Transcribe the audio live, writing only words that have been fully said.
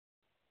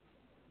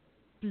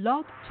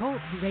Blog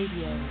Talk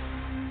Radio.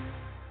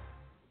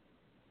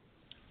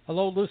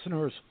 Hello,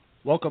 listeners.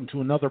 Welcome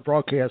to another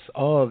broadcast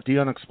of The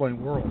Unexplained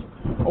World,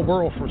 a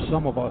world for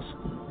some of us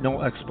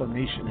no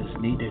explanation is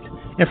needed,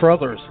 and for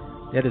others,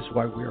 that is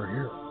why we are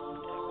here.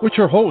 With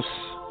your hosts,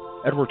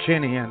 Edward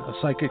Shanahan, a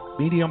psychic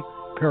medium,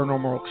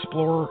 paranormal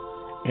explorer,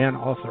 and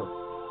author,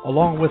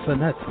 along with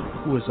Annette,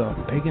 who is a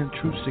pagan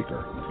truth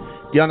seeker.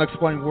 The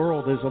Unexplained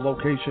World is a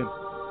location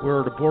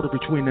where the border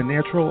between the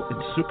natural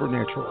and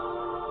supernatural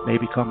may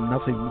become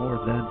nothing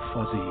more than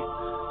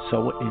fuzzy.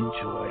 So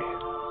enjoy.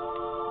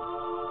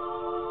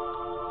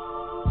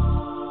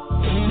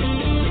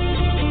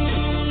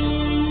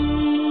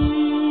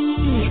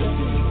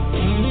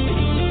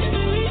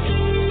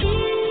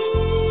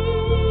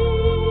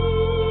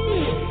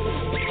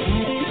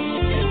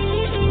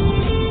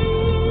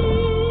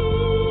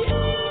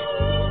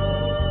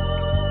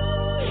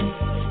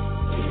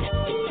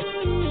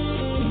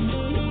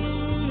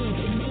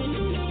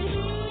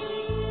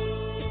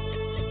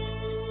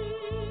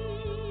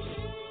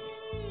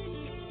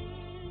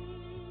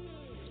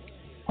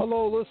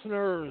 Hello,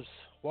 listeners.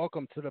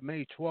 Welcome to the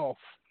May 12th,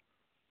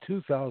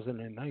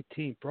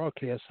 2019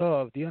 broadcast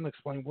of The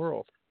Unexplained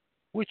World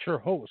with your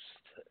host,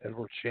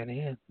 Edward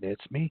Shanahan.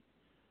 That's me.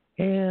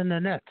 And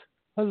Annette.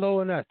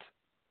 Hello, Annette.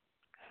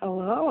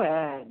 Hello,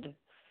 Ed.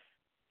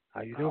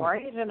 How you doing? How are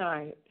you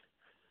tonight?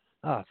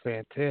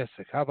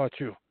 Fantastic. How about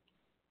you?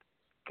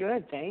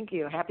 Good, thank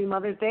you. Happy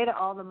Mother's Day to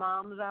all the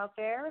moms out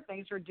there.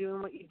 Thanks for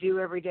doing what you do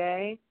every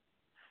day.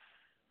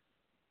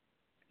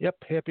 Yep,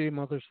 happy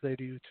Mother's Day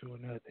to you too,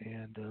 Annette.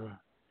 And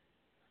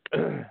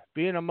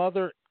being a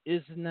mother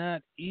is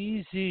not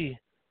easy.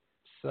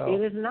 So it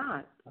is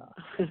not.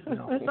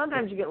 No.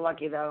 Sometimes you get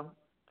lucky, though.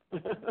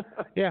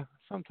 Yeah,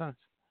 sometimes.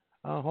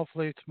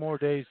 Hopefully it's more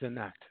days than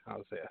not.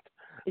 How's that?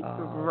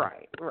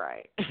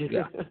 Right.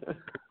 Yeah.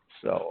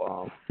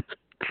 So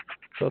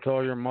to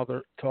all your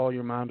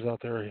moms out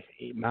there,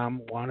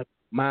 mom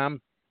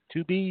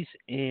to be's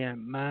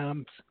and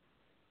moms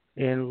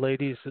and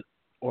ladies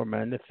or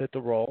men that fit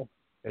the role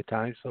at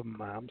times of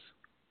moms.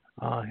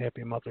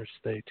 Happy Mother's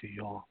Day to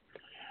you all.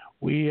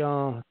 We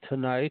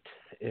tonight,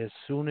 as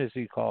soon as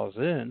he calls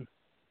in,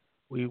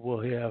 we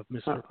will have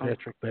Mr.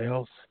 Patrick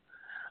Bales,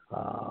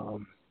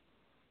 on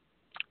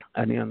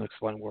the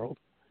Unexplained World,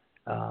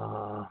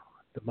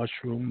 the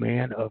Mushroom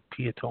Man of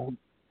Piatone,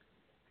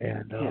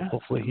 and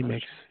hopefully he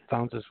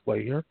found his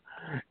way here.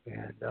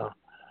 And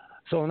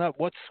so, now,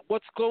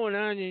 what's going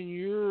on in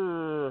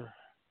your?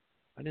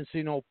 I didn't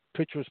see no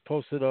pictures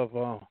posted of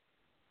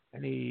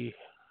any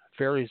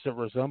fairies that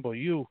resemble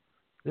you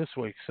this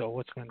week. So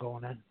what's been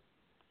going on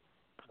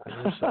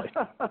your side?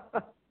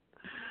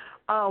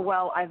 Oh,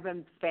 well, I've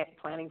been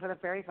planning for the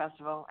Fairy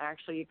Festival.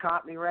 Actually, you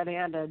caught me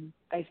red-handed.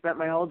 I spent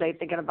my whole day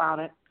thinking about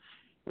it,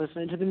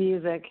 listening to the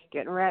music,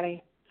 getting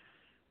ready.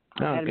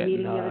 I had a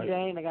meeting the other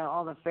day, and I got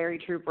all the fairy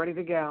troupe ready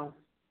to go.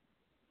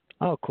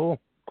 Oh, cool.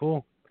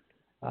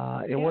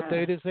 And what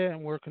date is that,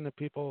 and where can the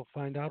people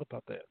find out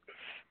about that?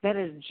 That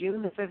is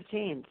June the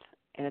 15th,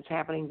 and it's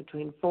happening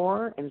between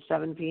 4 and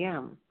 7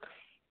 p.m.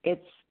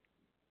 It's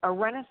a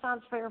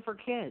Renaissance fair for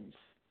kids,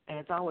 and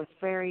it's all with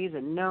fairies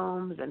and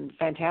gnomes and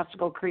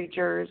fantastical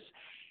creatures.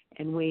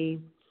 And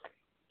we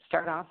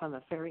start off on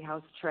the Fairy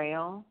House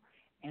Trail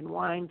and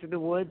wind through the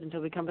woods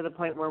until we come to the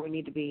point where we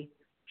need to be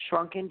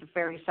shrunken to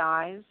fairy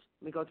size.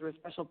 We go through a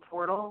special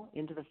portal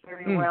into the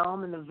fairy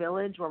realm in the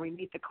village where we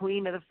meet the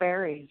queen of the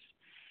fairies.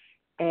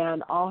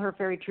 And all her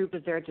fairy troupe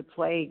is there to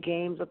play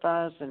games with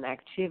us and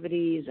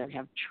activities and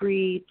have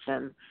treats.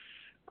 And,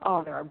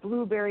 there are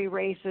blueberry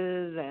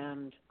races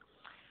and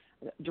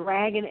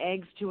dragon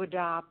eggs to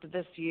adopt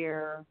this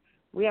year.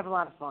 We have a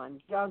lot of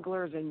fun.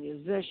 Jugglers and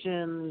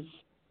musicians.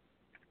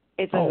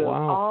 It's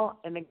all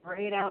in the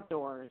great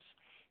outdoors.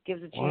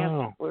 Gives a chance.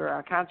 Wow. We're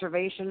a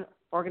conservation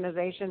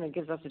organization. It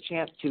gives us a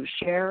chance to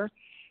share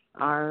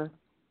our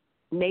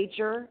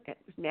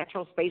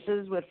natural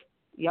spaces with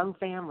young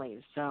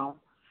families. So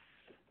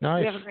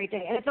nice. we have a great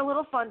day. And it's a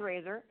little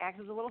fundraiser. Acts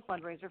as a little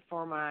fundraiser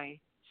for my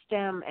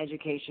STEM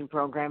education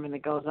programming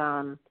that goes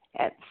on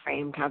at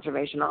Frame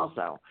Conservation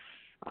also.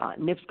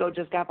 NIPSCO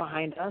just got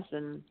behind us,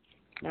 and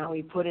now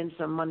we put in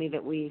some money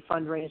that we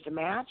fundraised to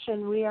match,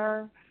 and we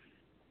are,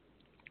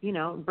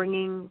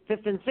 bringing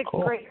 5th and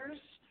 6th graders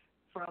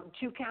from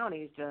 2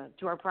 counties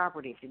to our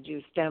property to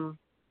do STEM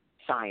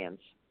science.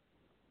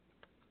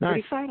 Nice. Pretty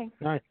exciting.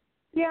 Nice.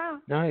 Yeah.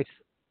 Nice.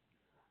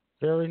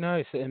 Very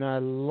nice. And I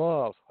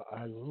love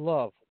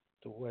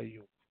the way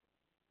you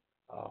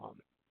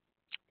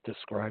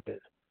describe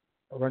it.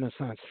 A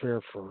Renaissance fair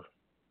for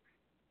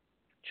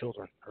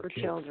children. For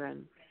kids.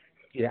 children.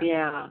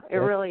 Yeah. It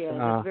really is.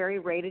 It's very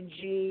rated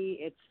G.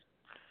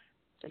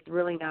 It's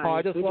really nice.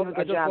 I just we love, do a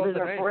good job. This is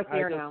our 4th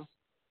year now.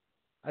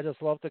 I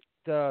just love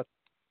the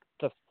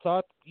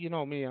thought. You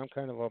know me, I'm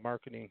kind of a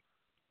marketing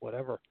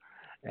whatever,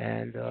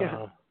 and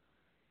to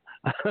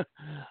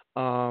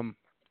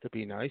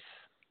be nice,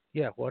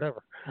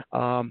 whatever.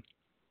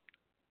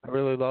 I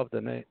really love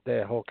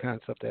that whole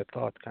concept, that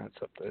thought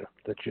concept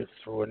that you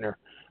threw in there,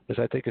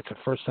 because I think it's the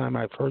first time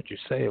I've heard you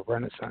say a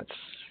Renaissance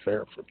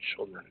fair for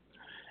children,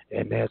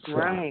 and that's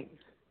right.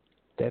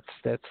 That's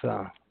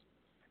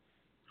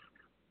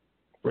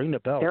ring the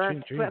bell. There are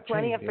Ching, ching,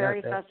 plenty ching. of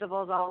fairy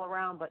festivals all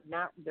around, but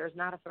there's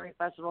not a fairy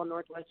festival in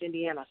Northwest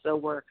Indiana. So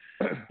we're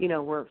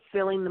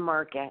filling the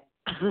market.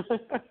 We're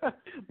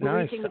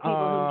Nice. reaching the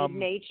people who need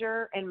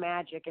nature and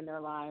magic in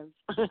their lives.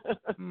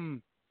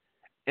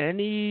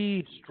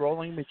 Any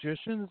strolling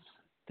magicians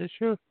this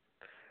year?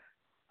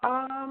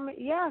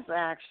 Yes,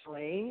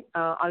 actually.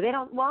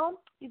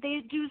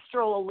 They do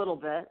stroll a little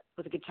bit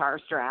with the guitar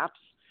straps,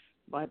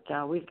 but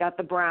we've got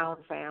the Brown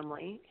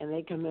family, and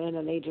they come in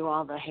and they do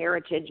all the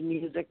heritage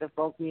music, the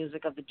folk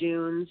music of the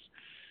dunes.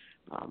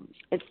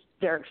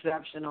 They're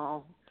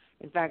exceptional.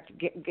 In fact,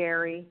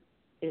 Gary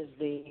is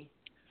the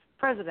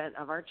president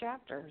of our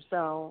chapter,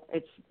 so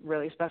it's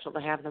really special to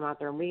have them out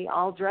there. And we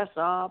all dress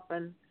up,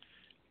 and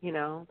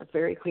the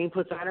fairy queen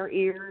puts on her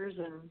ears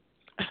and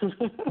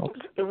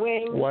the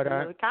wings,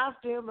 and the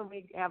costume, and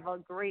we have a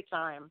great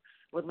time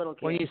with little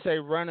kids. When you say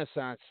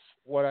Renaissance,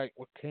 what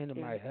came to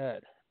my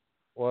head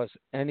was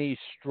any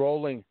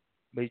strolling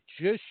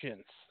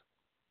magicians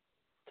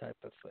type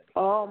of thing.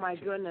 Oh my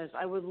goodness,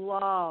 I would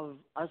love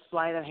a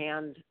sleight of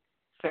hand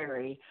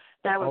fairy.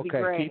 That would be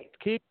great.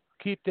 Keep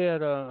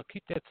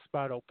that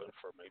spot open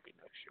for maybe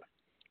next year.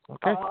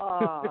 Okay.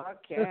 Oh,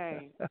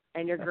 okay.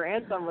 And your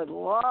grandson would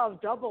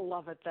double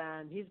love it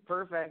then. He's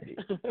perfect.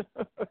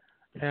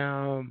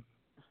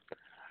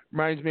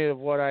 Reminds me of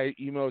what I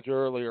emailed you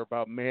earlier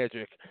about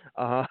magic.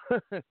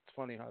 It's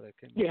funny how that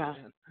came up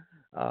again.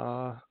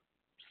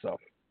 So,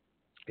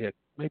 yeah,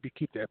 maybe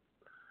keep that.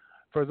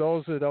 For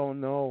those that don't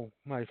know,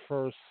 my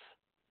first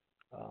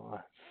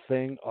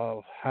thing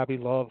of hobby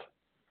love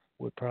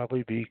would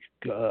probably be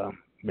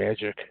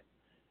magic.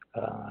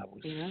 I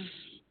was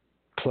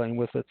playing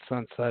with it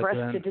since I've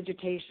been...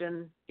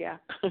 Prestidigitation, yeah.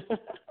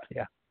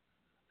 Yeah,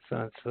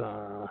 since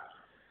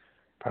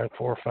probably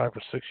 4 or 5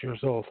 or 6 years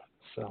old.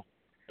 So,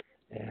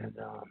 and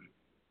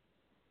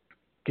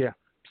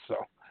so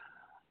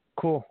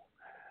cool.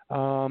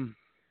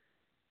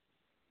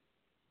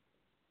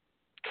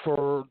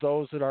 For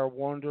those that are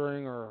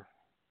wondering, or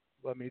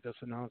let me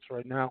just announce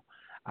right now,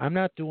 I'm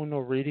not doing no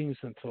readings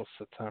until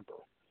September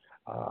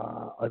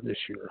of this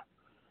year.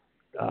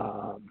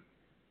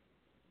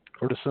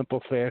 For the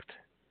simple fact,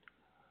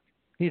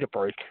 need a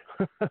break.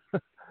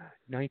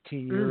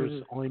 19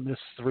 years, only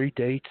missed 3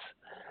 dates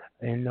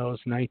in those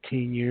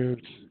 19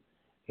 years,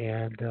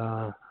 and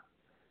so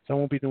I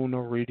won't be doing no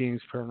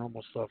readings,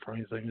 paranormal stuff, or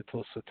anything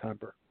until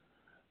September.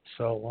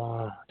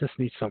 So just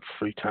need some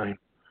free time.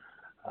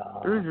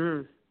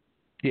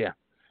 Yeah,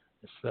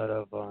 instead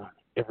of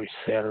every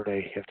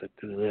Saturday have to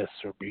do this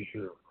or be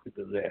here or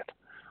do that.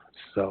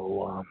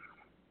 So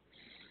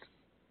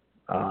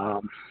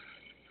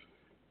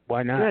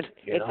why not? Good.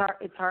 It's hard.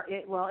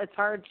 It's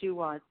hard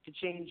to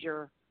change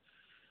your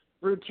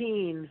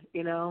routine,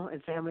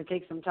 and say I'm going to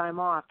take some time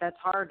off. That's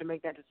hard to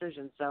make that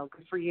decision. So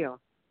good for you.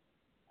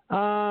 You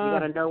got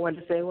to know when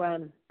to say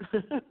when.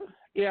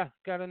 Yeah,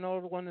 got to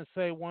know when to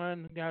say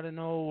when. Got to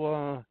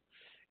know,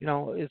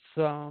 it's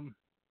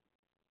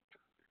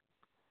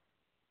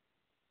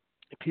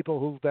people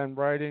who've been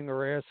writing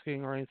or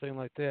asking or anything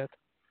like that.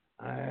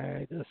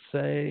 I just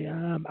say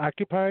I'm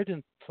occupied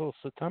until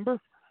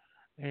September,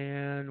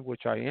 and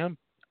which I am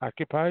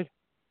occupied.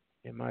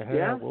 In my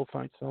head, I will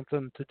find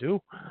something to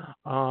do.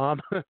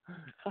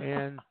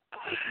 And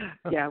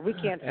yeah, we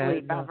can't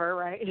sleep ever,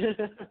 right?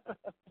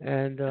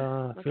 And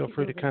feel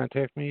free to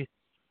contact me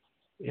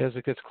as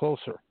it gets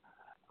closer.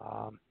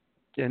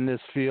 In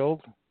this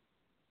field,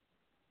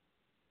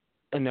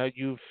 and that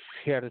you've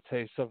had a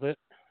taste of it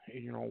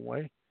in your own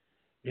way.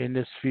 In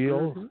this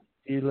field,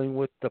 dealing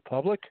with the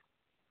public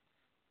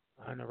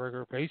on a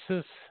regular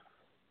basis,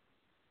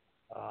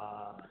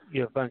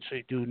 you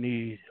eventually do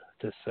need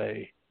to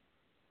say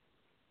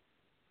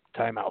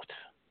time out,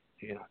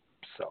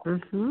 So,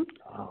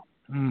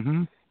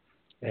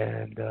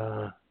 and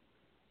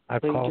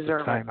I've called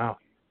the time out.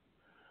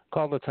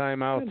 Called the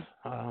time out.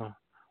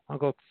 I'll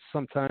go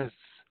sometimes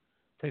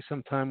take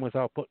some time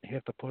without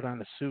have to put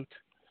on a suit,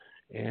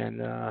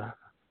 and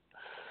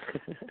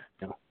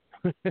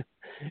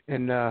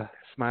and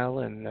smile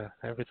and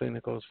everything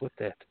that goes with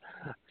that.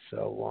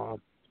 So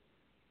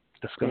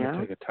just going to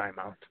take a time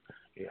out.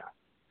 Yeah,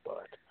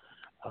 but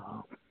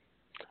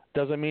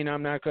doesn't mean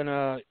I'm not going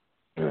to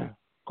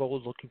go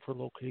looking for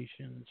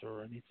locations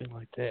or anything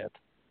like that.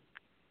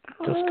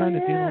 Just kind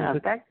of dealing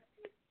with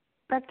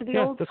back to the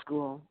old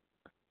school.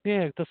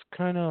 Yeah, just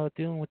kind of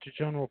dealing with the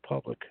general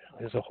public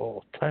as a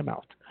whole. Time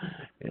out,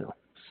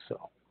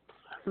 So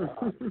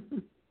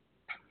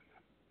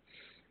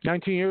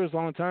 19 years,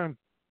 long time.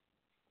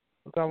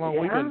 Look how long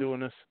we've been doing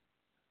this.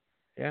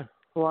 Yeah.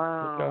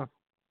 Wow.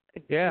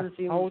 Yeah.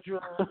 How old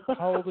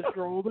is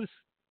your oldest?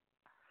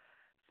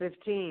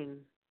 15.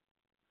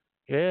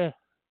 Yeah.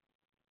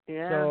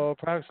 Yeah. So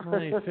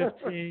approximately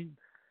 15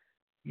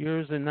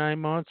 years and 9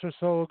 months or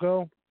so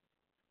ago,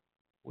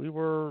 we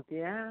were.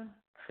 Yeah.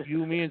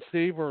 You, me, and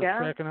Steve were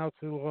tracking out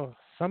to a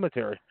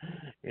cemetery.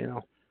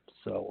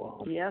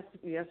 So. Yes,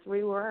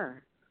 we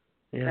were.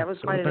 Yeah, That was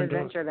so quite we've an been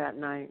doing- adventure that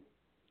night.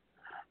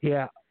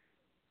 Yeah.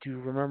 Do you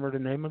remember the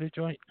name of the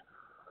joint?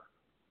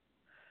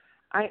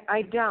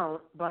 I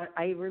don't, but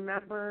I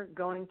remember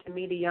going to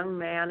meet a young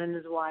man and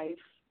his wife,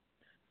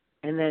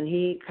 and then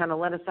he kind of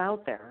let us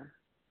out there.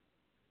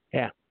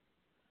 Yeah.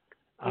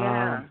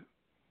 Yeah.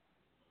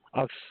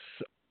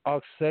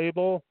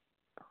 Oxable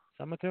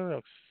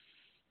Cemetery?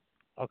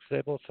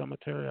 Oxable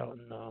Cemetery out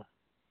in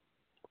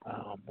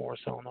Morris,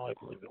 Illinois, I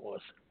believe it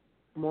was.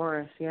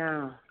 Morris,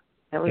 yeah.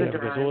 That was a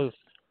Because drive.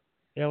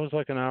 it was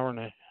like an hour and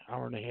a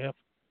half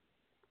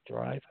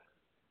drive.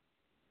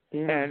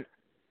 Yeah. And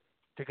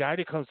the guy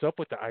that comes up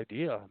with the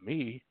idea,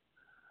 me.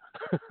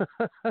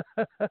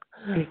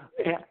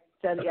 Yeah,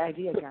 that's the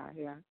idea guy,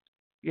 yeah.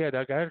 Yeah,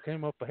 that guy that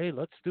came up, hey,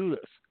 let's do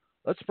this.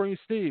 Let's bring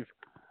Steve.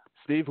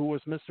 Steve, who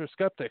was Mr.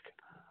 Skeptic.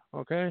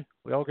 Okay?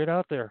 We all get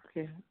out there.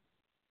 Yeah.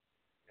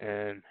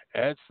 And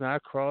Ed's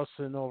not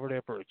crossing over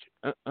that bridge.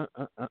 I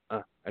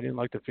didn't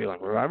like the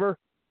feeling. Remember?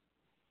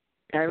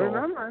 I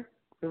remember.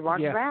 We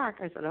walked back.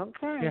 I said,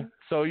 okay. Yeah.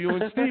 So you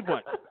and Steve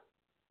went,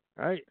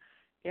 right?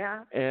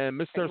 Yeah. And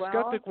Mr. Well,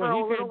 Skeptic, when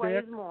he came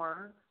back,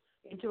 more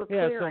into a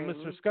yeah. clearing.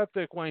 So Mr.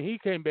 Skeptic, when he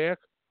came back,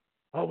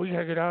 oh, we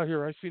gotta get out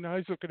here. I see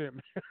eyes looking at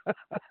me.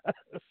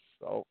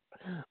 So,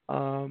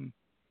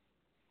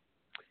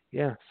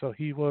 yeah. So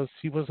he's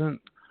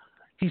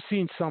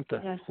seen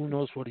something. Yes. Who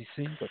knows what he's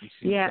seen, but he's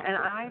seen. Yeah, something.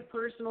 and I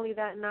personally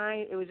that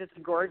night, it was just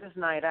a gorgeous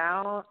night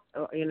out.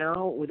 You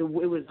know, it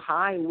was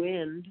high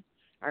wind.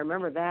 I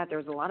remember that there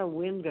was a lot of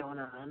wind going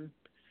on.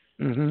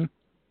 Mhm.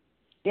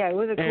 Yeah, it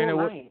was a cool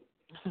night.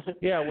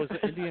 Yeah, it was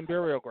the Indian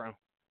burial ground,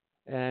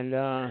 and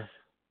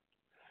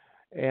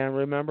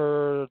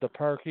remember the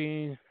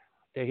parking.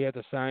 They had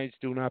the signs: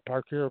 "Do not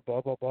park here,"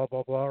 blah blah blah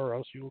blah blah, or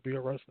else you will be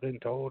arrested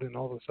and towed, and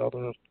all this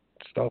other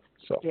stuff.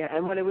 So yeah,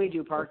 and what did we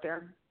do? Park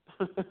there?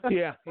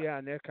 yeah,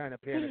 and that kind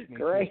of panicked me.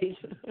 Great.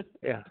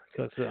 Yeah,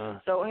 because.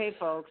 So hey,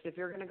 folks, if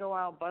you're going to go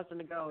out busting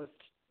a ghost,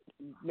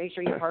 make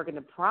sure you park in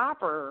the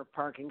proper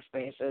parking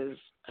spaces.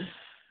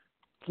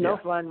 It's no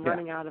fun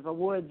running out of a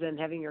woods and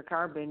having your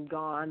car been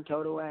gone,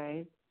 towed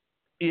away.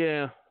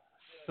 Yeah.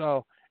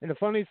 So, and the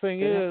funny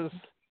thing is,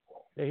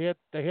 they had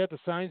the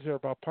signs there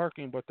about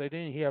parking, but they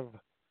didn't have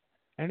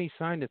any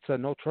sign that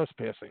said no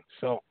trespassing.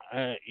 So,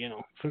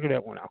 figure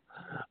that one out.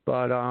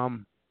 But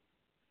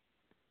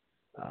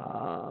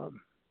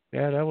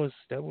yeah, that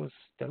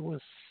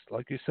was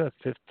like you said,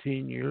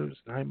 15 years,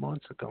 9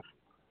 months ago.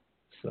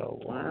 So,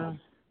 Wow.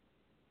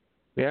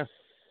 yeah.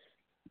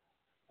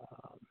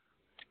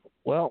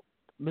 Well,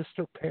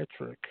 Mr.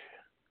 Patrick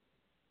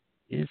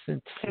isn't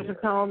here.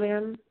 Hasn't called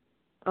in?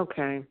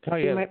 Okay. Oh,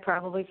 He yeah. might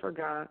probably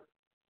forgot.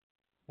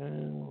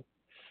 Or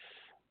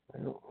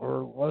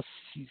unless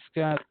he's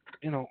got,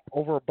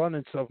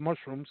 overabundance of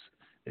mushrooms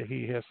that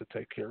he has to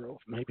take care of,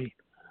 maybe.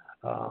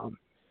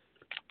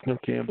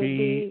 It can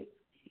be.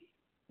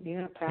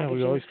 Yeah, we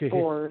packaging always get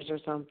spores or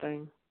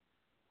something.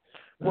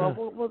 Well,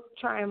 we'll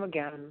try him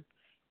again.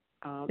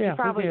 He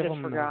probably just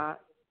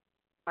forgot.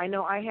 I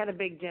know I had a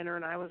big dinner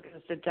and I was going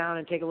to sit down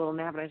and take a little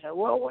nap, and I said,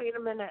 "Whoa, wait a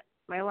minute,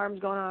 my alarm's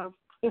going off."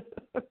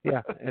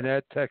 Yeah, and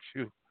that texts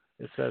you.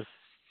 It says,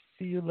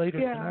 "See you later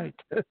tonight."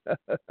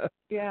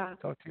 Yeah.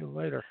 Talk to you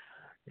later.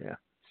 Yeah.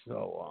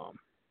 So.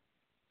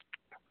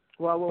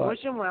 Well, we'll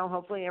wish him well.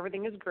 Hopefully,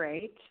 everything is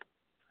great.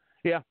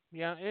 Yeah,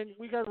 and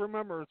we got to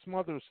remember it's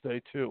Mother's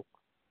Day too.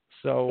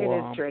 So it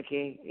is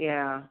tricky.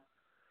 Yeah.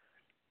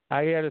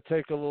 I had to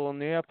take a little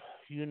nap.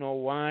 You know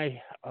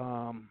why?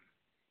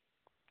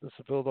 Just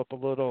to build up a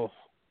little,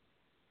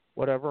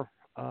 whatever.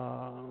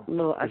 A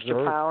little extra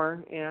reserve.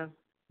 power. Yeah.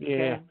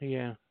 Yeah, okay.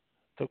 yeah.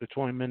 Took a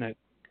 20-minute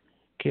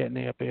cat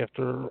nap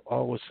after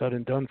all was said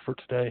and done for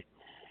today,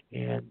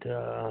 and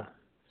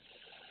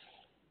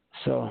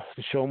so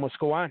the show must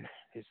go on,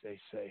 as they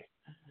say.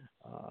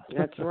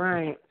 That's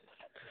right.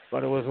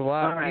 But it was a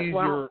lot easier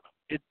well,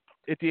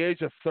 at the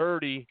age of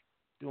 30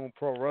 doing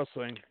pro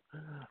wrestling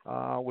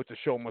with the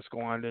show must go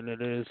on than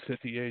it is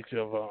at the age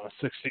of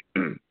 60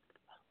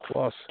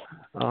 plus.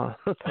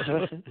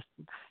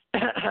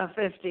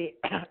 50.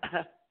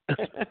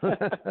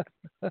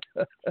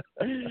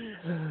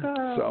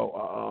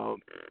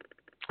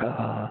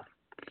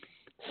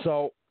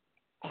 So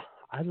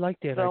I like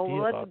that idea. So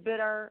let's bid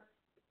our.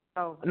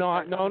 Oh no!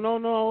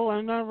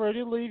 I'm not ready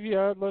to leave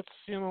yet. Let's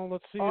see if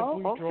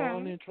we draw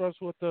an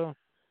interest with the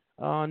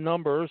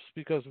numbers,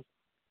 because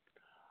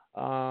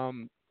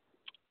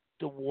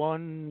the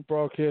one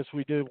broadcast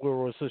we did where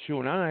it was just you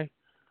and I,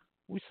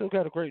 we still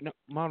got a great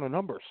amount of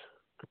numbers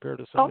compared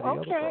to some of the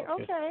other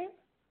broadcasts. Okay.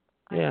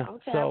 Yeah.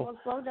 Okay, So we'll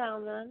slow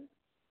down then.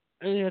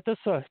 Yeah,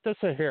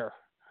 that's a hair.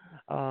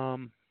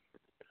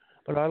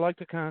 But I like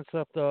the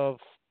concept of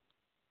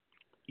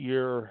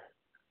your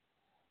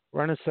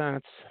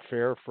Renaissance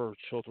fair for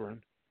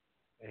children,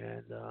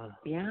 and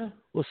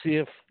we'll see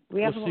if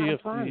we'll see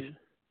if fun.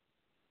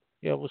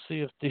 We'll see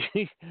if the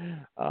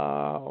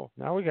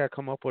now we got to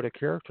come up with a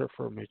character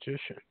for a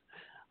magician,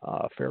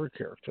 fairy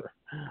character.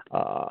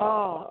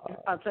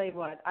 I'll tell you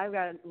what, I've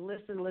got a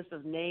list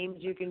of names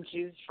you can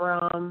choose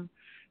from.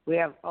 We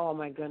have, oh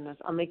my goodness,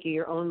 I'll make you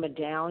your own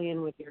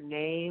medallion with your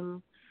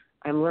name.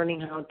 I'm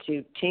learning how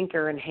to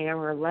tinker and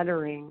hammer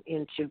lettering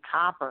into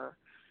copper.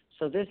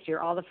 So this year,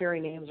 all the fairy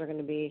names are going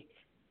to be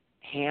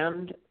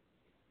hand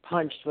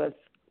punched with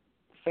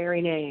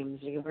fairy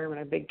names. You can wear them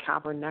in a big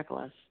copper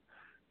necklace.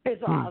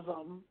 It's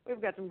awesome.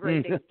 We've got some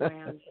great things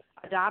planned.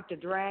 Adopt a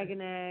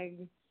dragon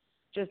egg.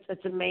 Just,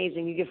 it's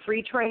amazing. You get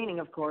free training,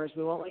 of course.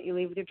 We won't let you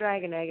leave with your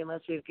dragon egg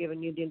unless we've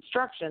given you the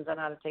instructions on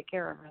how to take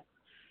care of it.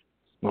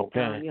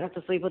 Okay. You have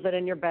to sleep with it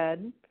in your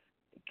bed.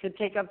 It could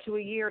take up to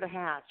a year to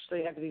hatch, so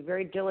you have to be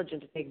very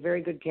diligent to take very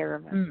good care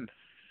of it.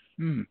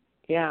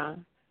 Yeah.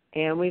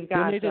 And we've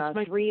got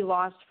 3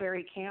 lost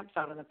fairy camps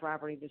out on the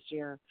property this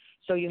year.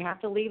 So you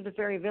have to leave the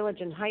fairy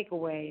village and hike a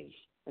ways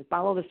and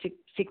follow the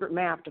secret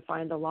map to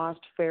find the lost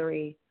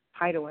fairy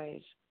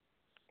hideaways.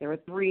 There are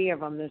 3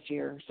 of them this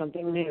year,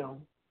 something new.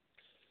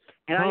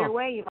 And on your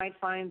way, you might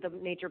find the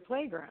nature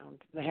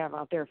playground they have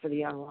out there for the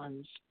young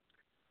ones.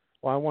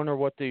 Well, I wonder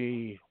what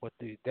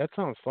that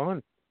sounds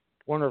fun.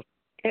 Wonder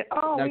if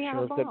we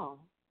have a ball.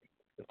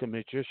 If the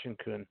magician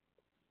can,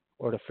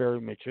 or the fairy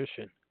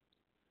magician.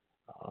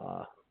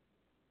 God,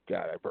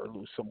 I better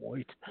lose some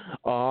weight.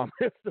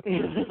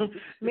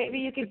 Maybe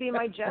you could be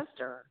my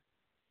jester.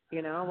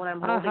 You know, when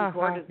I'm holding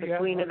court as the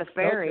queen of the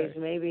fairies,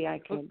 maybe I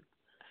could.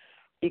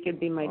 You could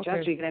be my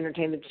jester. You could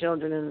entertain the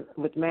children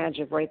with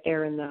magic right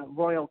there in the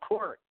royal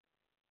court.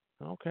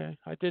 Okay.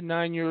 I did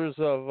 9 years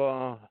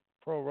of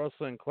pro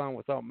wrestling clown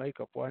without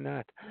makeup. Why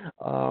not?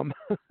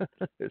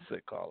 As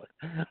they call it.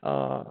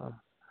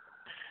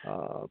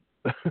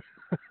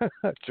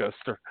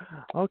 Jester.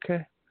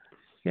 Okay.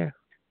 Yeah.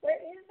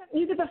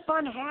 You get the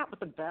fun hat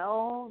with the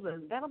bells,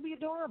 and that'll be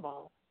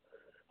adorable.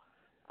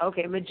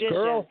 Okay, magician.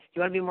 Girl. Do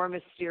you want to be more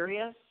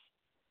mysterious?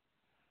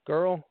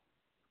 Girl.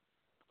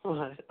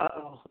 What?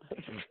 Uh-oh.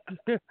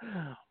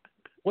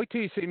 Wait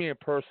till you see me in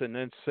person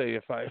and say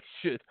if I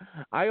should.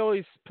 I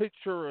always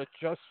picture a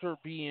jester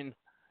being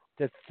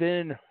the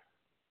thin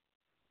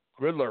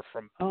Riddler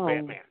from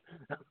Batman.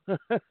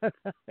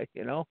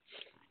 You know?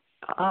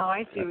 Oh,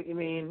 I see what you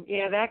mean.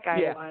 Yeah, that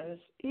guy was.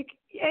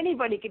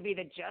 Anybody could be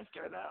the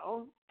jester,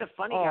 though. The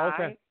funny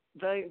guy.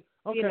 Okay.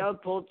 You know,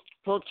 pull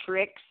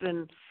tricks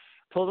and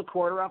pull the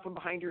quarter off from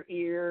behind your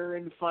ear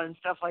and fun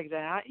stuff like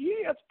that.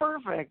 Yeah, it's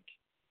perfect.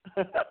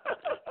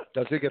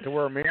 Does he get to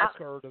wear a mask,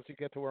 or does he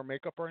get to wear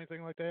makeup or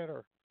anything like that?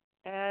 Or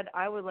Ed,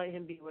 I would let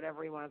him be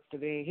whatever he wants to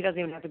be. He doesn't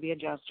even have to be a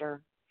jester.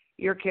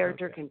 Your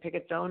character can pick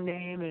its own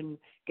name and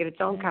get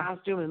its own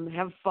costume and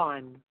have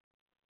fun.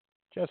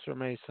 Jester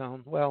may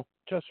sound well.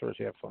 Jesters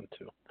have fun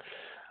too.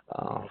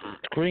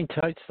 Green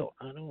tights, though,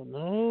 I don't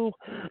know.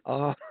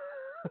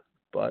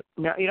 But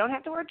no, you don't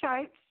have to wear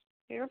tights.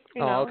 You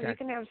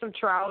can have some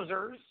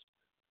trousers.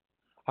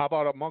 How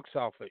about a monk's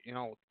outfit? You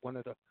know, one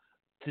of the.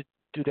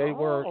 Do they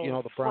wear,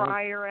 the brown?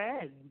 Friar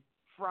Ed.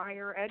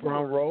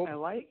 Brown robe? I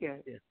like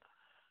it.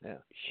 Yeah.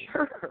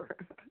 Sure.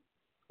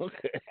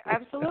 Okay.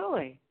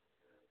 Absolutely.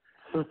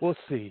 We'll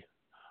see.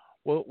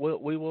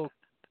 We will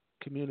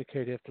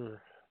communicate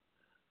after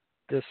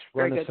this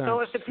Very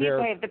Renaissance good. So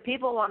fair. if the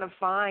people want to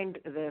find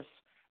this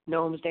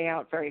Gnomes Day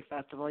Out Fairy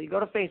Festival, you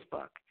go to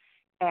Facebook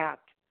at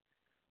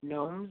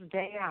Gnomes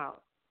Day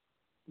Out,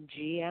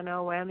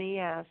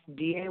 GNOMES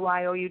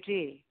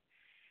DAYOUT,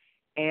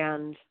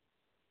 and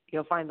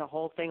you'll find the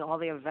whole thing, all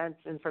the events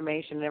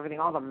information and everything,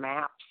 all the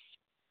maps.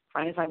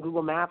 Find us on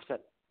Google Maps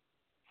at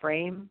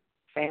Frame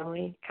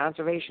Family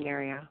Conservation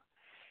Area.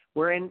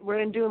 We're in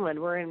Duneland.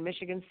 We're in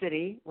Michigan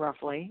City,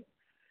 roughly,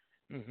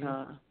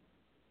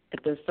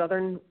 at the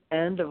southern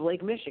end of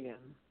Lake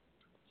Michigan.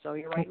 So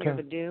you're right near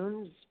the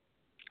dunes.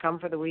 Come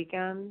for the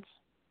weekend.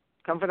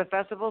 Come for the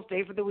festival.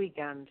 Stay for the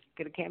weekend.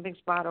 Get a camping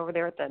spot over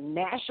there at the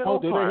National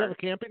Park. Oh, do they have a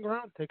camping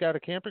ground? They got a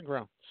camping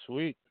ground.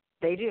 Sweet.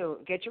 They do.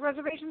 Get your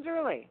reservations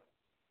early.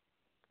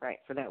 Right,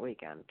 for that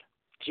weekend.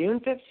 June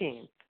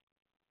 15th.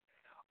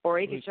 Or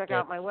you can check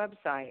out my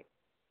website,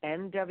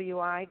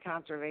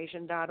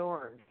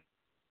 nwiconservation.org.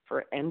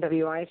 For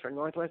NWI for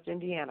Northwest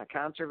Indiana,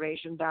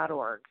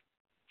 conservation.org.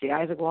 It's the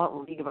Isaac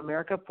Walton League of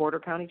America, Porter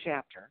County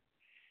chapter.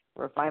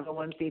 We're a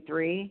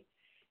 501c3.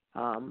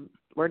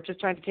 We're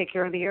just trying to take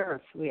care of the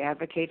earth. We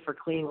advocate for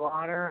clean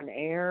water and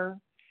air.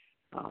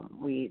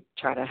 We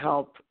try to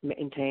help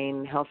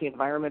maintain healthy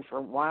environment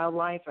for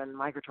wildlife and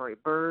migratory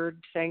bird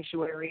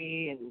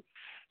sanctuary and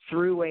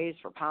throughways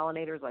for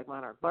pollinators like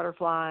monarch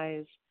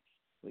butterflies.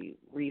 We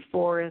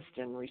reforest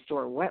and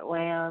restore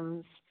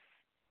wetlands,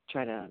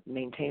 try to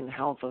maintain the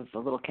health of the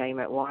Little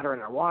Calumet water in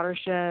our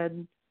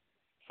watershed.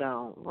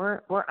 So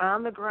we're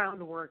on the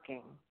ground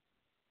working.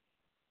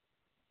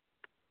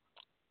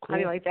 Cool. How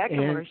do you like that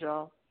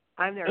commercial?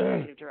 I'm their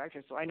executive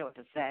director, so I know what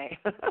to say.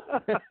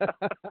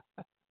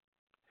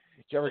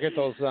 Did you ever get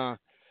those? Did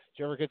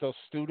you ever get those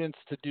students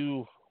to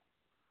do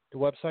the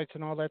websites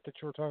and all that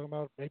you were talking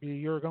about maybe a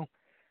year ago?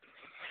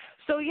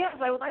 So yes,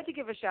 I would like to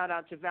give a shout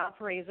out to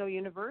Valparaiso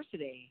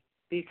University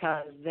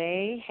because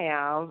they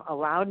have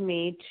allowed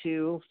me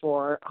to,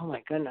 for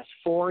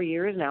 4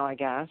 years now, I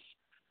guess,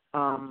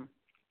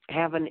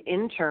 have an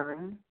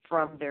intern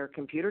from their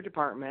computer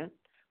department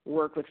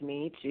work with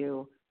me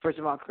to, first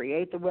of all,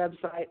 create the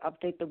website,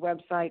 update the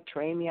website,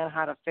 train me on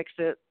how to fix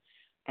it.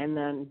 And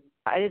then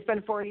it's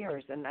been 4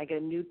 years, and I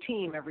get a new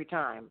team every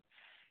time.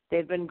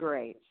 They've been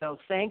great. So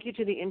thank you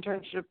to the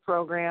internship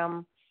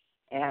program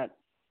at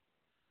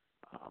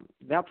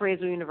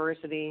Valparaiso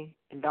University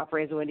in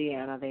Valparaiso,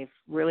 Indiana. They've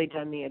really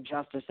done me a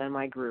justice and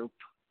my group.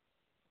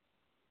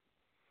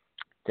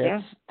 We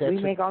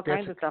make all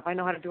kinds of stuff. I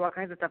know how to do all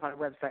kinds of stuff on a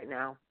website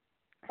now.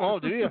 Oh,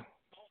 do you?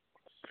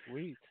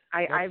 Sweet.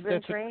 I've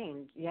been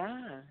trained.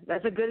 Yeah,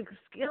 that's a good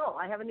skill.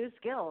 I have a new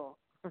skill.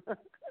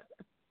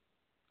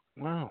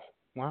 Wow.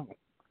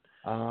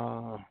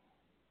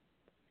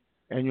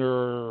 And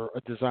you're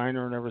a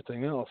designer and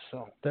everything else,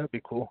 so that'd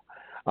be cool.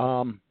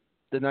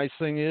 The nice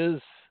thing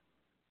is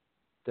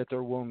that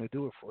they're willing to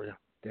do it for you.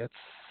 That's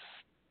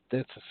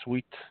a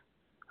sweet.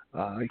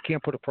 You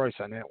can't put a price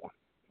on that one.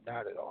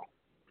 Not at all.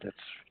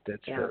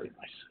 That's very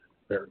nice.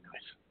 Very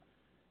nice.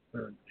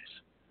 Very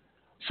nice.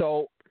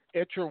 So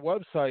at your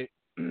website,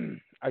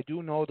 I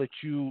do know that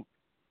you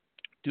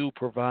do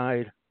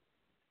provide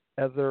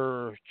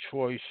other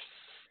choice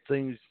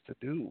things to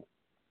do,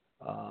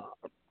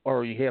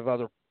 or you have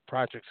other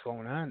projects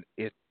going on.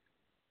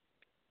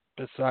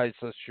 Besides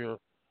this,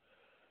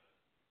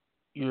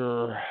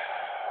 your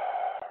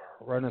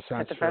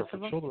Renaissance Fair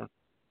for Children.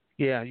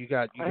 Yeah, you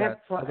got. I have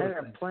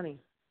plenty.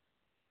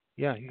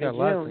 Yeah, you got a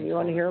lot of things. You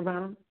want to hear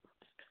about them?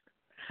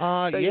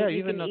 So yeah, you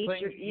even can the eat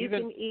thing. You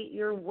can eat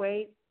your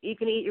weight. You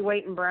can eat your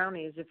weight in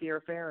brownies if you're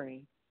a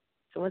fairy.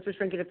 So once we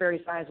shrink you to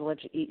fairy size, we'll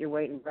let you eat your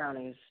weight in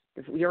brownies.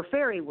 If you're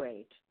fairy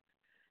weight.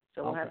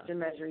 So we'll have to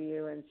measure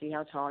you and see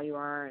how tall you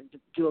are, and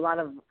do a lot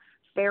of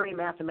fairy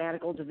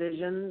mathematical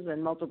divisions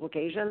and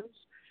multiplications,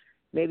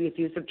 maybe a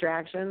few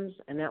subtractions,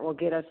 and that will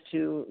get us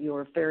to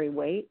your fairy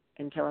weight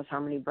and tell us how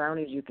many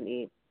brownies you can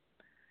eat.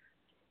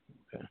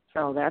 Okay.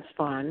 So that's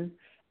fun.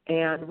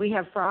 And we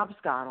have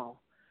Frobscottle.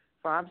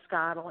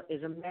 Frobscottle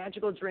is a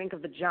magical drink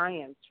of the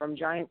giants from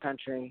Giant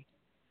Country.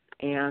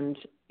 And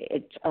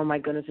oh my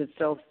goodness, it's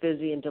so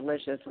fizzy and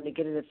delicious. When you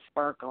get it, it's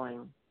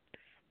sparkling.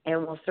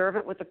 And we'll serve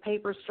it with a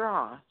paper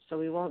straw, so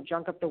we won't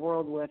junk up the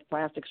world with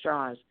plastic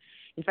straws.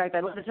 In fact,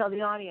 I'd love to tell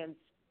the audience,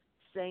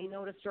 say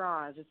no to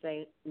straws. Just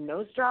say,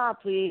 no straw,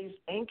 please.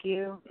 Thank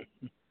you.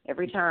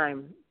 Every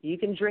time. You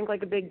can drink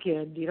like a big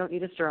kid. You don't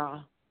need a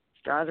straw.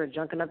 Straws are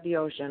junking up the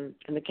ocean,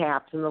 and the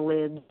caps and the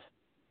lids.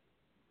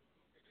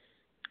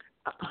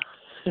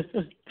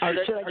 Are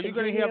you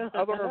going to have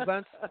other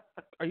events?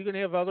 Are you going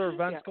to have other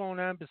events going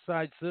on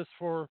besides this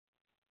for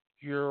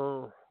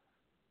your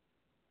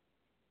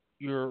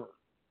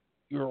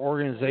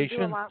organization?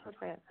 We do a lot with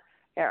that.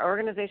 Our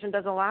organization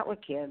does a lot with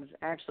kids.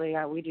 Actually,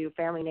 we do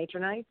family nature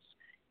nights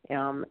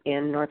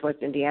in Northwest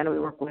Indiana. We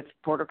work with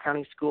Porter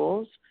County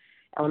schools,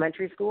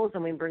 elementary schools,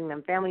 and we bring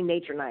them family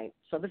nature nights.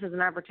 So this is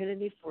an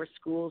opportunity for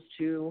schools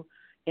to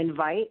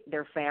invite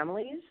their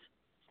families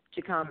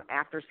to come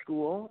after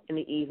school in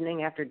the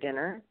evening after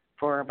dinner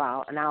for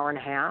about an hour and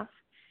a half.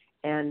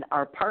 And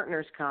our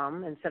partners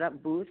come and set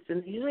up booths,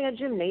 and usually a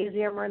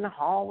gymnasium or in the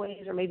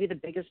hallways, or maybe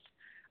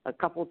a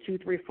couple, 2,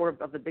 3, 4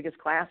 of the biggest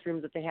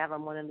classrooms that they have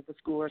on one end of the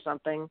school or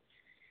something.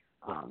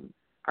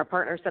 Our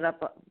partners set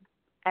up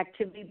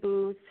activity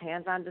booths,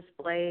 hands-on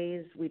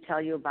displays. We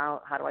tell you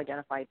about how to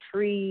identify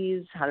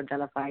trees, how to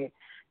identify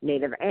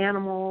native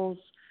animals.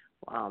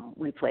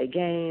 We play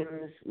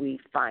games. We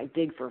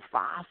dig for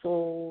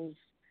fossils.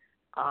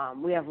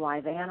 We have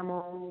live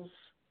animals.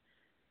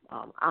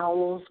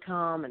 Owls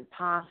come, and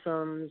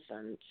possums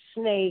and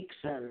snakes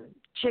and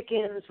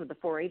chickens. So the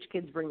 4-H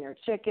kids bring their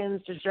chickens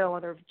to show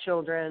other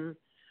children.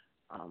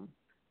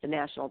 The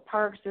National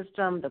Park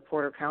System, the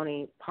Porter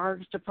County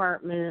Parks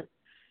Department.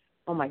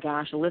 Oh my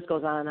gosh, the list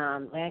goes on and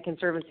on. Land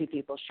Conservancy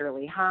people,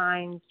 Shirley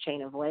Hines,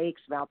 Chain of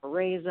Lakes,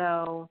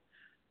 Valparaiso.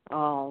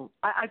 Oh,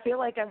 I feel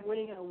like I'm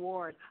winning an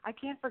award. I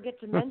can't forget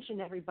to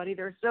mention everybody.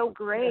 They're so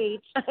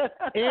great.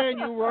 And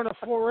you run a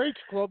 4-H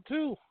club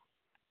too.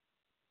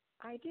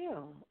 I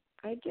do.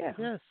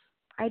 Yes.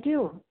 I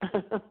do.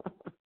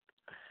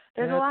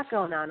 There's a lot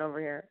going on over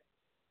here.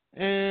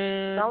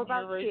 And it's all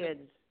about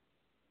kids.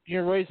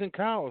 You're raising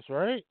cows,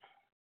 right?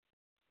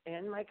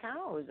 And my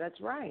cows,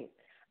 that's right.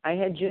 I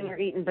had Junior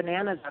eating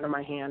bananas out of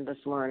my hand this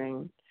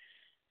morning.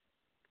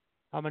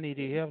 How many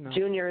do you have now?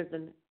 Junior is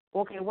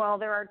okay, well,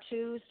 there are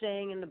 2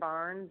 staying in the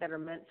barn that are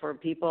meant for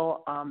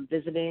people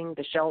visiting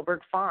the Shellberg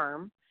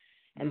Farm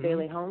and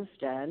Bailey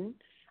Homestead.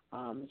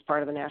 It's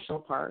part of the national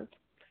park.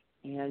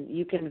 And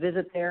you can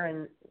visit there,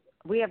 and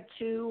we have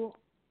 2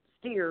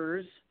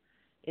 steers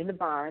in the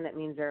barn. That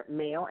means they're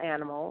male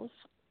animals.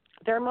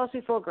 They're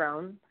mostly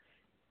full-grown.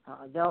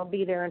 They'll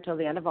be there until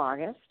the end of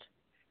August.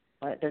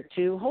 But they're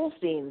 2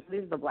 Holsteins.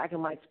 These are the black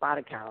and white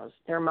spotted cows.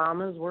 Their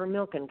mamas were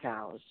milking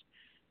cows.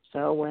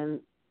 So when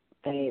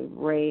they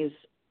raise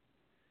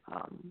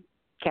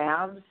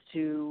calves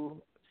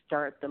to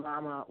start the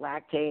mama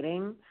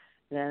lactating,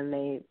 then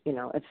they,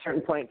 at a certain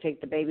point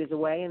take the babies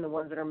away, and the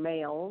ones that are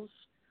males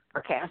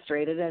are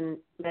castrated and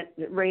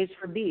raised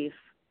for beef.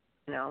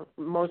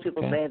 Most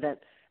people say that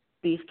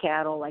beef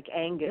cattle like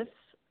Angus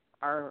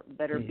are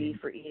better beef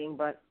for eating,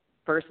 but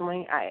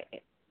personally.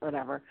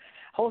 Whatever.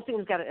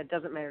 Holstein's it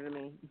doesn't matter to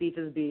me. Beef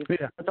is beef.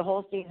 Yeah. But the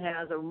Holstein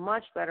has a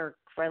much better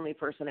friendly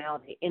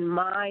personality, in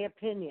my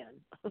opinion,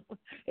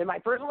 in my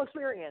personal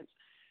experience.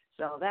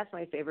 So that's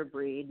my favorite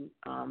breed.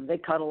 They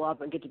cuddle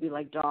up and get to be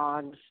like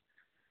dogs.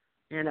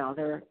 You know,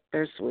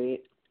 they're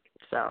sweet.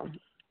 So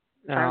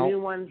Now, our new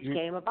ones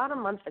came about a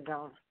month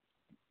ago.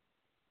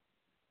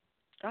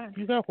 Go ahead.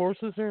 You got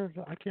horses there?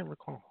 I can't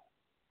recall.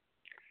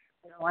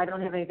 No, I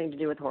don't have anything to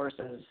do with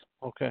horses.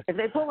 Okay. If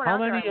they pull one out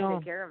there, I will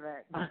take care of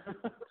it.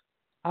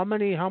 How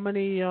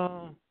many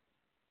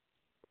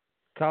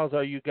cows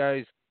are you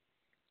guys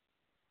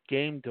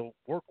game to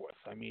work with?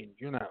 I mean,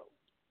 you're not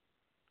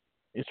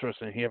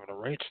interested in having a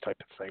ranch type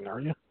of thing,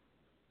 are you?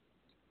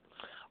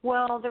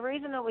 Well, the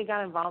reason that I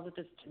got involved with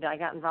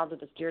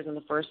the steers in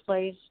the first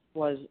place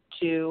was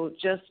to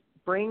just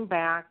bring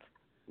back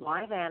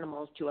live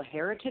animals to a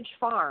heritage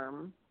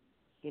farm.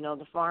 You know,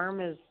 the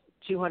farm is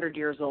 200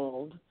 years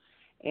old,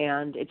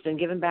 and it's been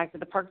given back to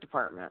the park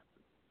department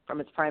from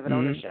its private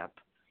ownership.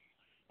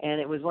 And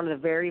it was one of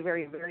the very,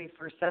 very, very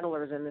first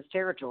settlers in this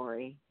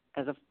territory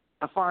as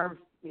a farm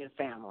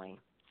family.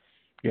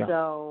 Yeah.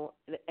 So,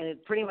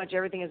 and pretty much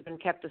everything has been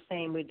kept the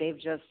same. They've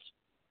just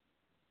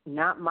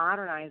not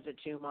modernized it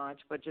too much,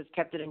 but just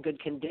kept it in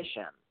good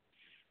condition.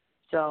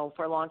 So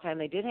for a long time,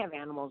 they did have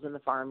animals in the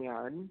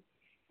farmyard.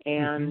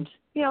 And,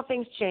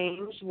 things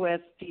changed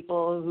with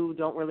people who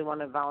don't really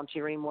want to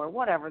volunteer anymore,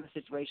 whatever the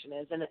situation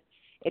is. And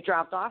it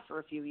dropped off for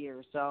a few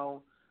years.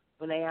 So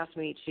when they asked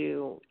me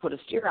to put a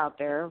steer out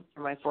there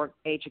for my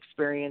 4-H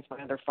experience,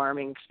 my other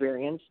farming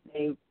experience,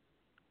 we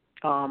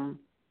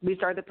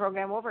started the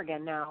program over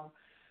again now.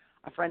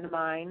 A friend of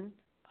mine,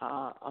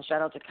 I'll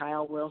shout out to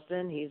Kyle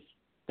Wilson. He's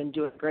been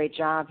doing a great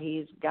job.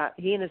 He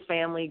and his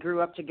family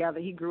grew up together.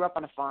 He grew up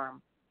on a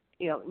farm,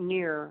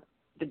 near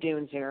the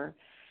dunes here.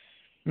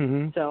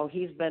 So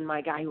he's been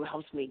my guy who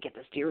helps me get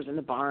the steers in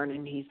the barn,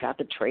 and he's got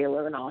the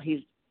trailer and all.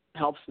 He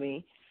helps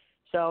me.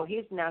 So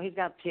he's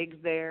got pigs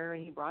there,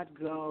 and he brought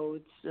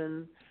goats,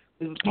 and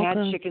we've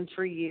had chickens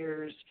for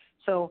years.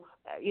 So,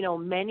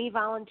 many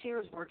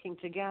volunteers working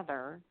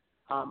together.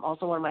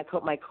 Also, one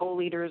of my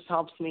co-leaders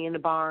helps me in the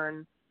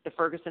barn, the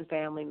Ferguson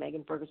family,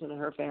 Megan Ferguson and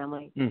her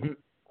family.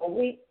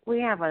 We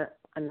have a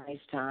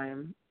nice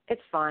time.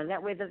 It's fun.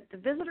 That way the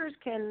visitors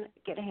can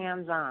get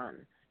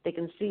hands-on. They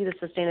can see the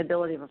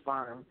sustainability of a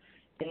farm.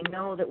 They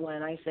know that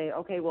when I say,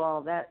 okay,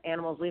 well, that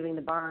animal's leaving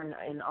the barn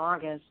in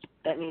August,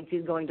 that means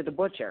he's going to the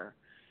butcher.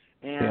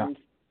 And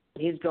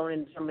he's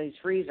going into somebody's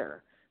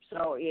freezer.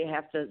 So you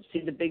have to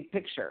see the big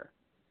picture.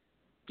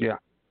 Yeah.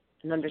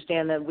 And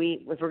understand that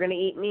if we're going to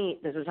eat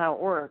meat, this is how it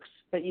works.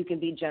 But you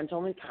can be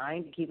gentle and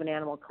kind to keep an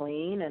animal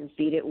clean and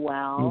feed it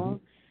well.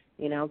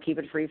 Keep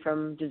it free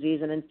from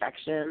disease and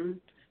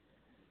infection.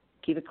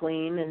 Keep it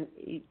clean, and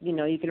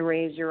you can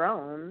raise your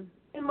own.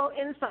 In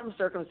some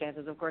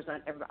circumstances, of course,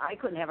 not everybody. I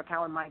couldn't have a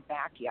cow in my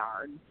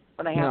backyard,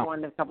 but I have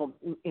one a couple,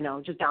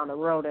 just down the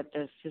road at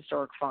this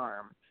historic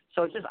farm.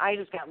 So I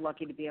just got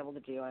lucky to be able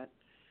to do it.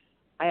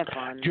 I have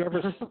fun. Do you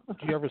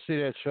ever see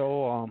that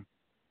show?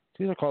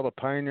 It's either called The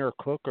Pioneer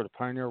Cook or The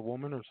Pioneer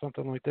Woman or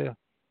something like that.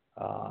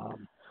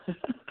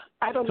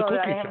 I don't know.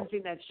 I haven't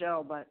seen that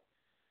show, but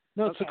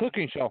no, it's a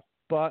cooking show.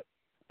 But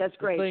that's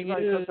great. She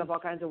probably cooks up all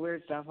kinds of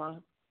weird stuff, huh?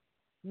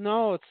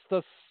 No, it's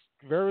just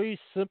very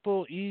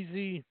simple,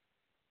 easy,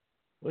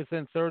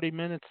 within 30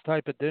 minutes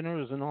type of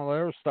dinners and all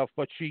that other stuff.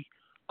 But she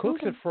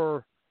cooks it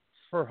for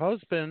her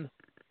husband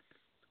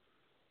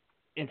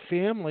and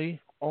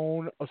family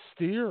own a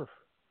steer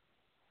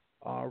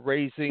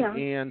raising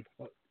and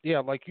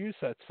like you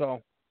said.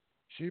 So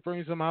she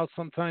brings them out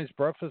sometimes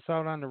breakfast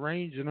out on the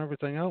range and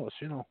everything else.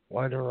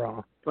 While they're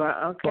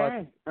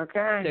okay.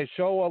 They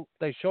show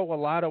a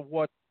lot of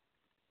what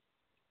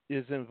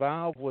is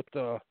involved with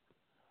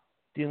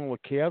dealing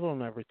with cattle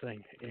and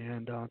everything,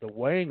 and the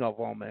weighing of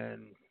them,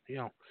 and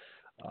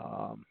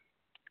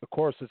of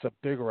course it's a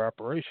bigger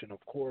operation,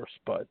 of course,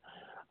 but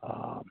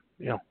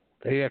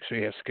they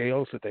actually have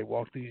scales that they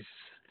walk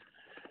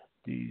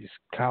these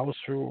cows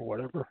through or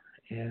whatever,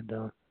 and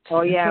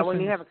when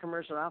you have a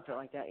commercial outfit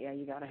like that,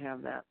 you got to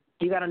have that.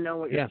 You got to know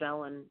what you're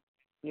selling.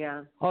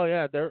 Yeah. Oh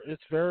yeah,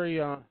 it's very.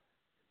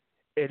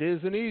 It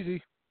isn't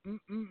easy.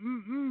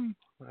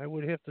 I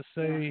would have to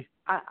say.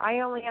 I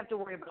only have to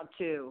worry about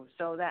 2,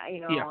 so that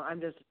I'm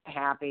just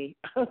happy.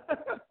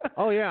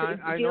 Oh yeah,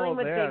 I dealing know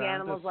with that. big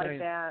animals like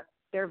that,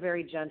 they're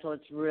very gentle.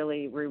 It's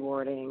really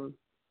rewarding.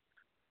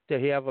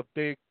 They have a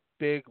big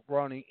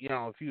running.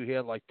 If you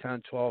had like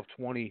 10, 12,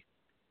 20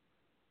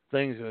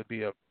 things, it would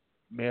be a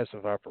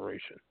massive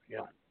operation.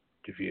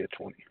 If you had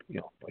 20,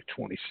 like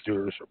 20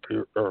 steers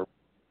or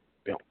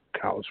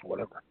cows,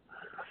 whatever.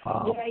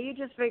 You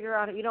just figure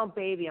out you don't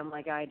baby them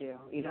like I do.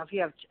 If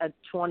you have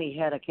 20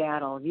 head of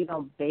cattle, you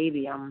don't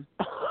baby them.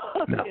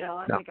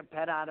 I make a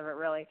pet out of it,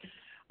 really.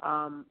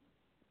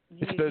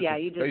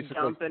 You just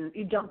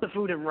dump the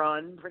food and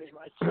run, pretty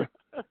much.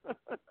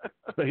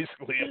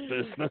 Basically a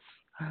business.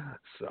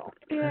 So.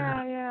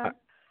 Yeah.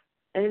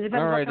 And it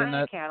depends what kind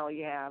of cattle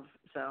you have.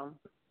 So.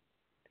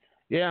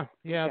 Yeah,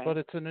 Okay. but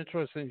it's an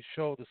interesting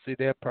show to see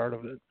that part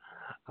of it.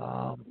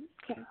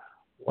 Okay.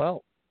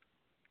 Well,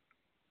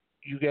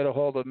 you get a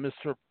hold of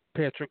Mr.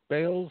 Patrick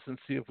Bales and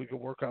see if we can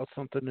work out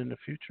something in the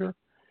future.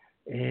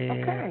 And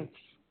Okay.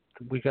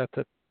 we got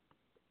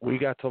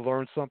to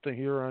learn something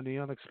here on the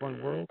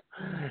Unexplained World,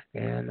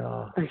 and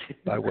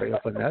by way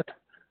of Annette.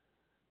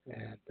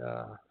 And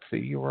see,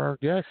 you were our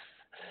guest.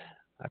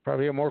 I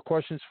probably have more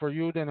questions for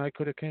you than I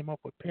could have came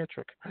up with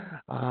Patrick.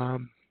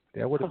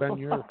 That would have been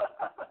your.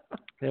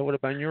 That would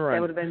have been your.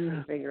 That would have been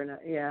me figuring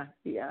out.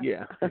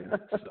 Yeah.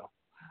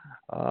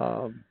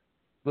 So,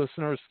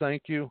 listeners,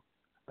 thank you.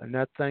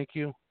 Annette, thank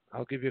you.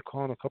 I'll give you a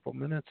call in a couple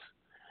minutes.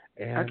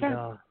 And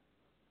Okay.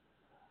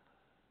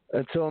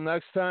 Until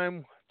next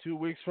time, 2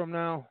 weeks from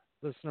now,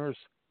 listeners,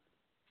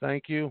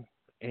 thank you.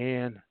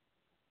 And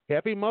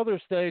happy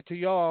Mother's Day to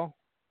y'all.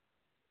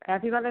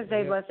 Happy Mother's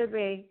Day. Blessed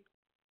be.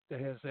 That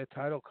has that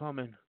title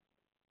coming.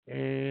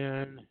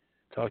 And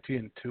talk to you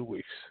in 2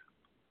 weeks.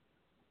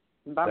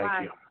 Bye-bye.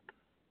 Thank you.